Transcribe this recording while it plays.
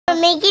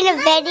making a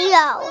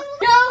video.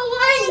 No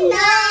one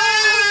knows.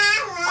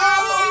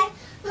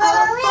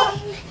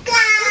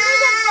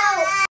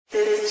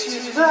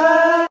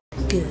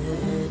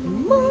 Good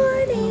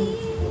morning.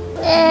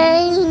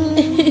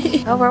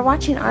 Oh, we're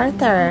watching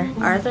Arthur.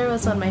 Arthur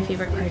was one of my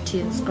favorite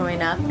cartoons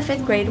growing up.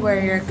 5th grade,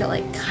 where you're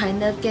like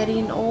kind of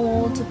getting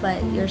old,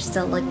 but you're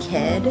still a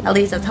kid. At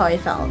least that's how I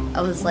felt.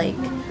 I was like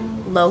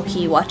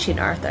low-key watching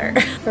Arthur.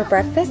 For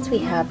breakfast, we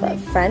have a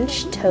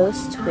French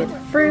toast with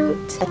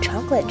fruit, a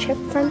chocolate chip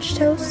French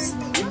toast.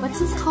 What's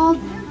this called?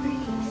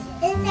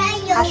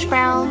 Hash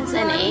browns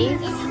and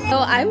eggs. So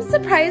I'm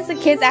surprised the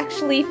kids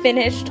actually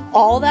finished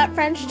all that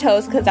French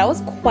toast because that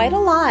was quite a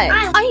lot.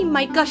 Oh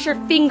my gosh, your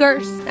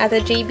fingers. At the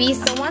JB,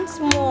 so once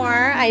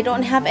more, I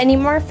don't have any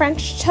more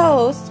French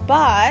toast,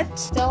 but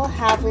still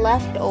have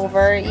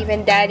leftover.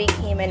 Even Daddy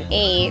came and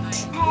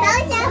ate.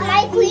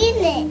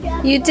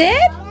 You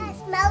did?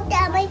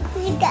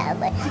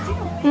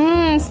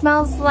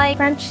 Smells like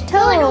French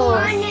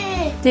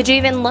toast. Did you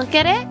even look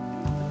at it?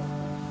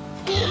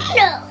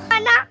 No.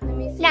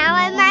 Now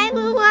I'm my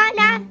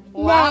Moana.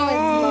 Wow,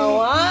 it's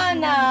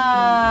Moana.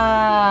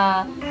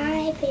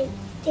 I've been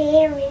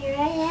staring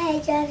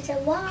at the edge of the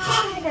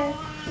water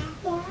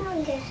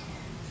longer.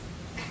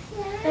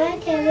 I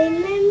can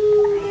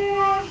remember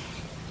I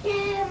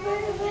never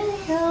was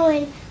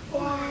going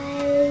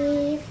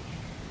wild.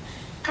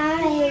 I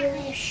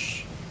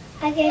wish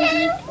I could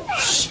be.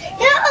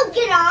 No,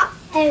 get off.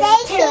 I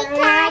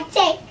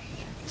take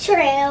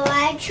trail, I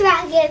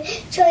track it,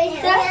 choice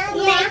to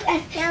make a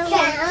catch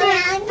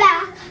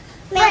back.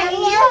 I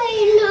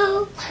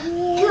know,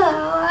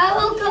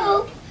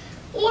 go,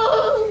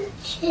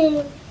 won't you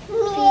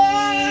be?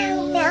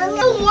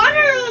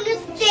 Water on the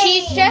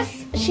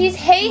stage. She's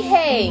Hey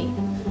Hey.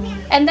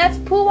 And that's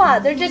Pua.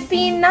 They're just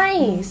being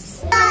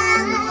nice. No,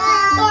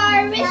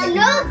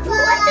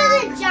 Pua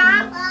doesn't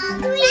jump.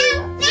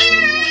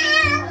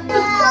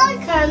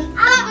 Come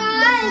on.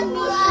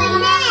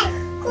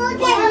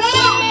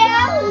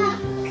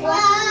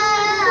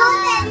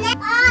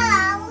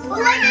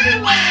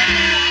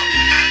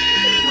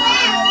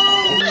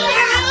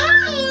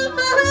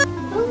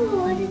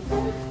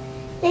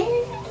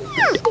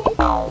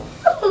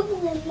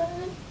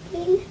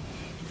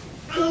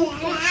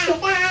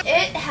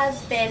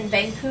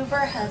 Vancouver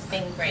has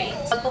been great.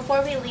 But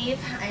before we leave,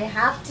 I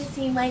have to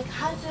see my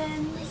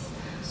cousins.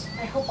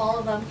 I hope all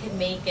of them can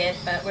make it,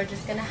 but we're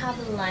just gonna have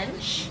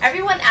lunch.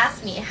 Everyone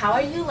asks me, how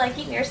are you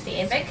liking your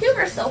stay in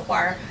Vancouver so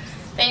far?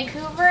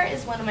 Vancouver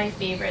is one of my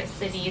favorite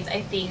cities,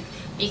 I think,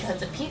 because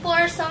the people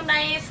are so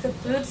nice, the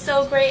food's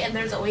so great, and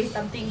there's always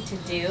something to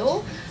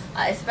do,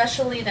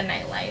 especially the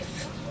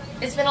nightlife.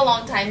 It's been a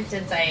long time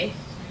since I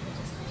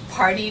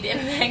partied in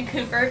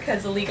Vancouver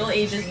because the legal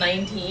age is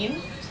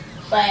 19.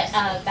 But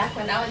back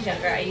when I was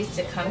younger, I used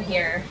to come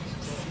here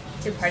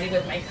to party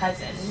with my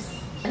cousins.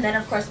 And then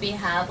of course we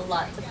have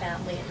lots of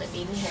family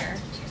living here.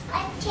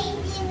 I'm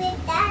changing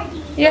with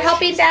Daddy. You're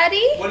helping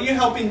Daddy? What are you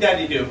helping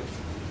Daddy do?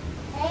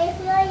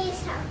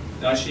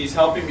 No, she's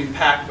helping me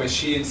pack, but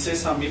she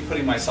insists on me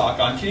putting my sock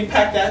on. Can you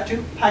pack that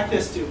too? Pack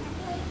this too.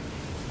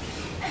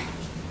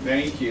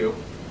 Thank you.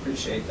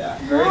 Appreciate that.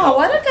 Oh,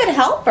 what a good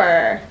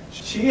helper.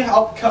 She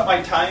helped cut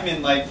my time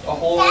in like a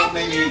whole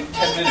maybe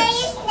 10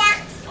 minutes.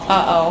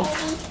 Uh-oh.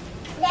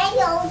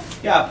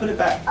 Yeah, put it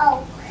back.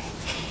 Oh.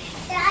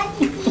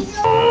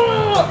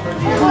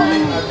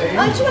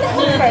 Why don't you want to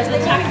hug first?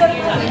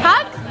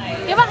 Hug?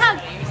 Give a hug.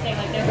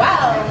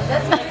 Wow,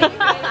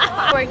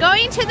 that's We're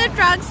going to the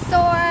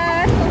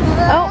drugstore.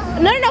 Oh,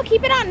 no,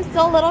 keep it on. It's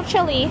still a little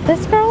chilly.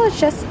 This girl is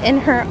just in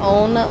her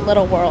own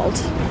little world.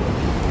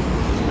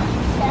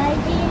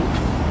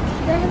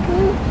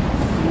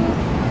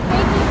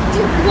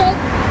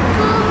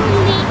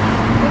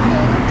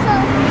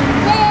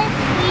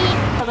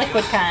 The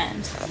liquid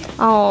kind.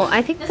 Oh,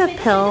 I think the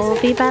pill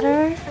will be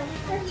better.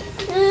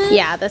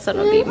 Yeah, this one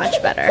would be much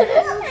better.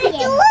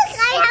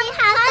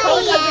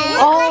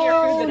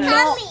 Oh,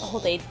 no.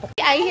 Hold on.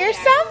 I hear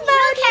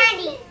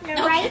somebody.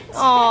 Right?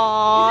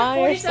 Aw,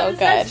 you're so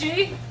good.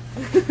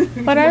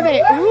 What are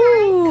they?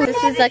 Ooh,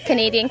 this is a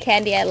Canadian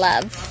candy I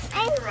love.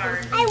 I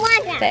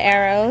want that. The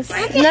arrows.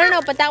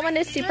 No, but that one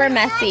is super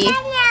messy.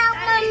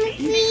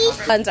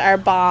 Ones are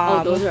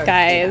bomb,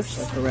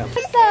 guys.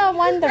 What's the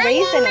one, the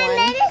raisin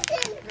one?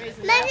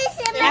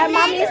 Our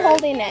mommy's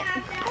holding it.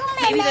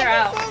 Maybe they're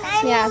out.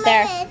 Yeah,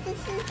 there.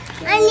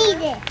 I need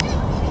it.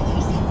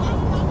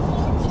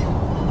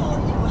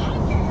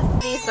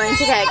 He's going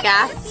to get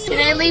gas. Can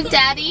I leave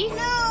Daddy? No.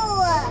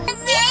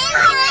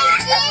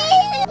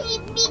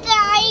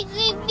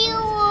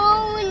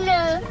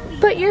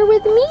 But you're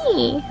with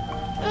me.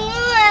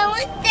 I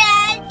want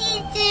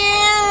Daddy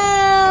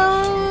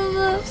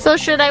too. So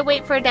should I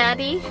wait for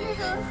Daddy? No,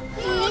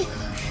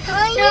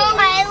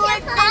 I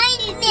want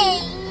Daddy.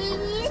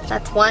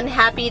 That's one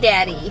happy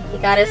Daddy. He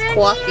got his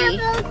coffee.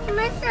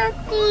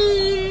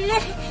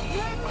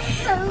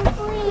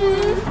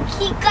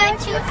 He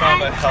got you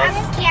Found a health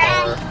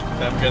power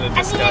that I'm going to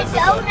disguise as a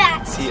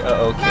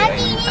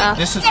COOK.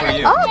 This is for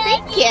you. Oh,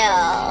 thank you.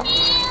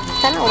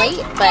 kind of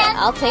late, but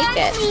I'll take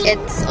it.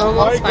 It's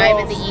almost 5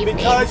 in the evening.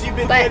 Because you've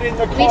been But good in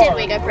the car. we did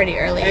wake up pretty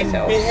early, And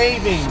so.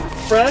 behaving.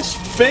 Fresh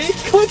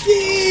baked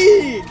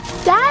cookie!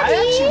 Daddy!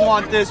 I actually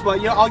want this, but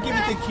I'll give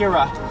it to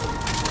Kira.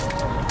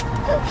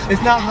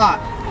 It's not hot.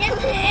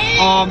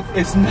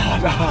 It's not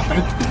hot.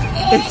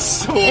 It's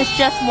so... It's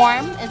just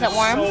warm. Is it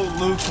warm? So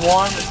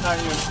lukewarm, it's not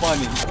even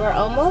funny. We're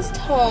almost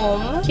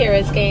home.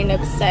 Kira's getting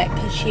upset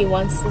because she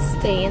wants to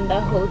stay in the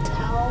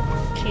hotel.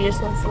 She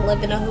just wants to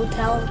live in a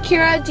hotel.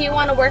 Kira, do you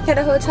want to work at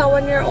a hotel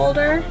when you're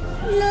older?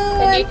 No.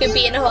 Then you could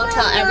be in a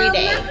hotel every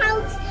day. I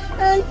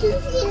want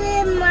to see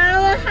the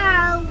mama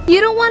house. You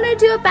don't want to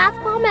do a bath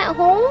bomb at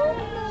home?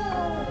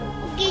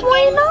 Okay,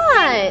 Why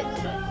not?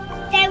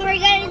 Then we're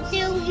gonna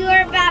do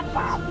your bath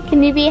bomb.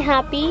 Can you be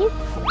happy?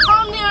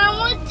 Mommy, I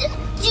want to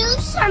do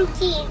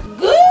something.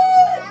 Good.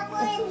 I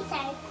want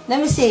inside. Let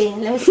me see.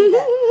 Let me see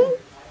that.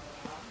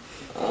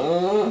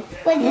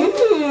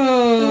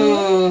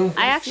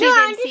 I actually No, I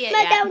didn't see it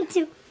just yet. that one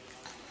too.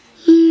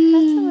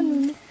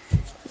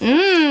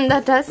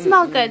 That does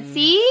smell good.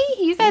 See?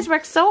 You guys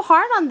worked so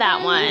hard on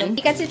that one.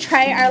 You got to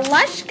try our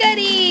Lush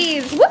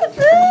goodies.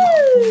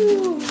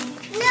 Woohoo!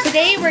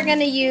 Today we're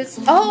gonna use,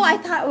 I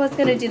thought I was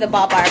gonna do the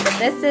ball bar, but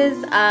this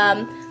is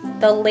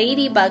the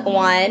ladybug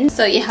one.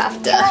 So you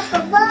have to.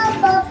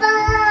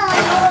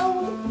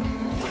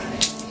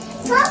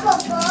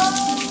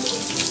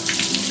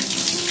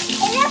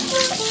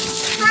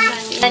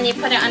 Then you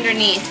put it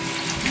underneath.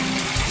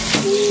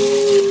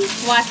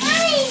 Watch.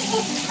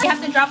 You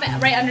have to drop it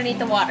right underneath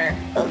the water.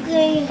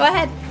 Okay. Go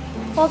ahead.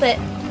 Hold it.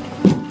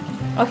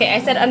 Okay,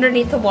 I said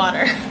underneath the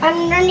water.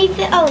 Underneath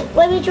it. Oh,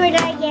 let me try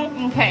that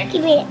again. Okay.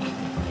 Give me it.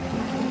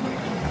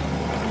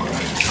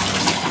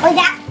 Oh,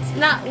 that.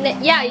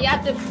 Yeah, you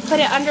have to put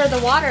it under the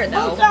water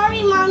though. Oh,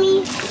 sorry,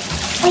 mommy.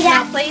 Oh,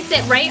 Now that. place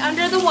it right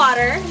under the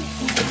water.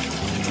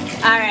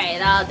 Alright,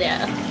 that'll do.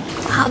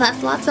 Wow,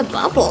 that's lots of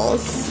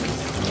bubbles.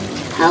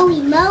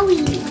 Holy moly.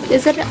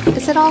 Is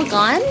it all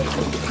gone?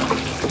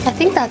 I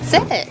think that's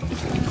it.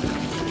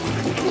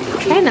 I'm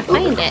trying to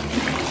find it.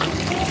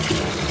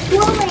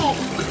 Woman.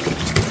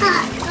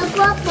 A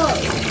bubble.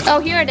 Oh,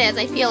 here it is.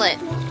 I feel it.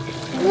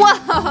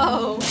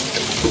 Whoa!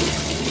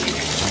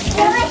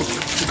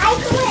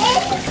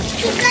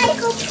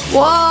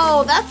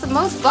 Whoa, that's the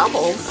most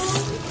bubbles.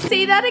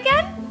 See that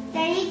again?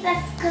 Daddy's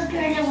best cooker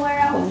in the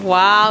world.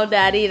 Wow,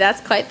 Daddy,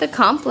 that's quite the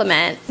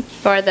compliment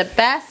for the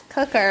best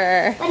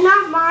cooker. But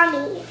not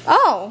mommy.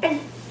 Oh. And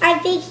I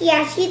think,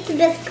 yeah, she's the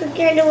best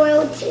cooker in the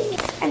world too.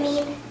 I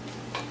mean.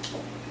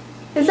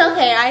 It's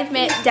okay. I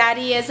admit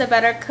Daddy is a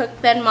better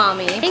cook than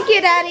Mommy. Thank you,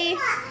 Daddy.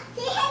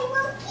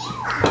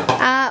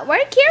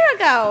 Where'd Kira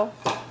go?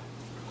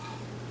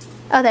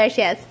 Oh, there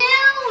she is.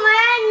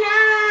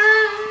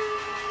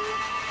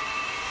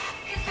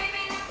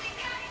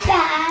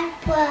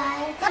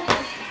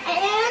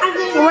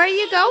 Where are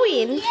you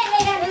going?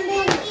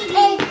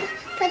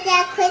 For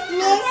that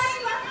Christmas.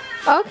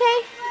 Okay.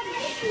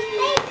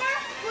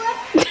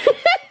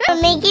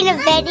 I'm making a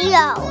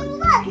video.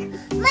 Look,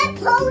 my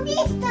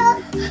pony's still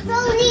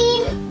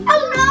floating.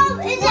 Oh no,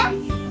 is it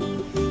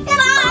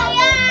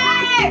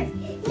fire?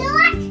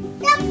 Look,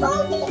 the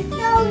pony's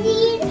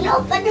floating. No,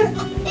 but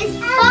it's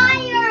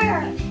fire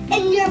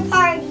in your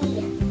party.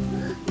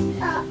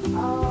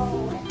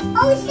 Uh-oh.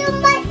 Oh, so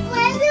my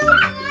friends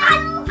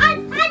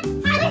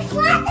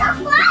are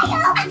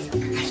fire.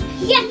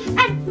 Yeah,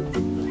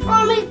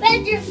 oh, my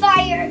friends are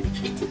fire.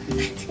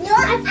 No, I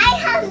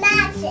have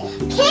magic.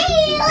 Can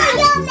you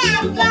have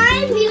magic?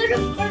 I'm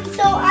beautiful,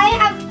 so I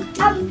have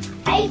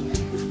I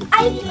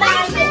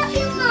magic.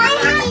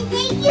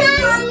 Thank you,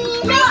 mommy.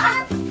 No,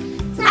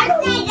 I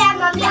don't need that,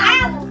 mommy. I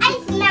have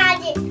ice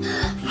magic.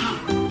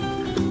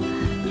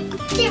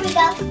 Here we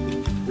go.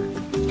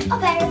 Oh,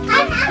 better.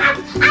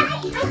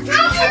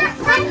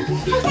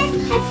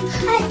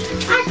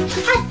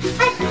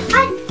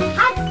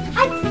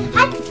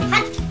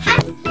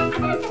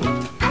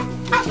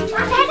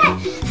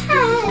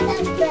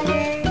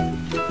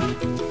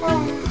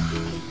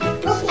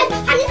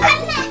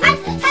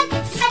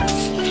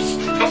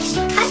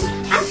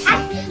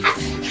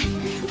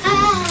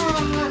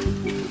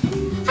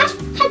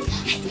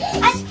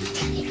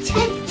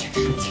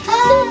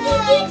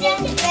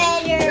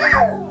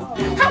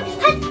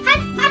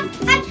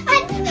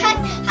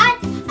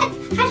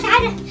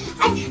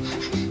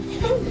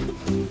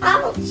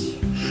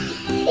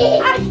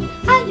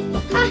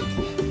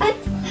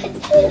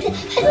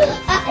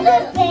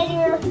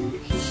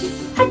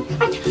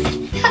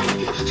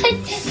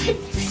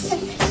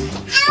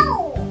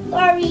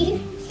 Sorry.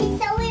 She's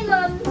sorry,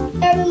 Mom.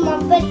 Sorry,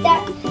 Mom, but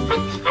that...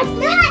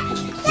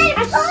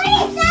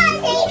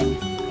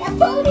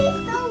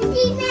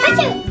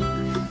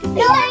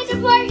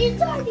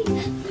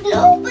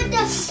 No, but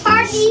the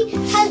party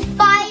has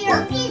fire.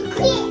 Look at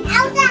Queen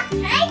Elsa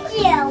behind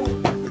you.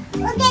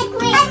 Look at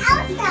Queen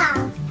Elsa.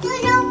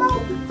 There's no more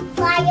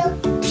fire.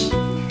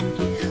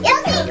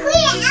 Look at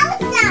Queen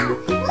Elsa.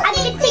 Look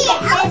at Queen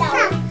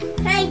Elsa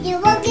behind you.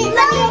 Look at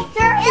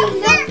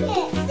Elsa.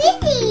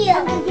 See you.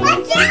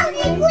 Watch out,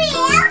 Queen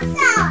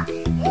Elsa.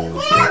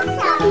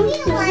 Elsa.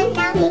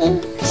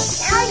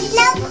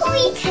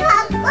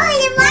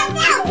 chocolate.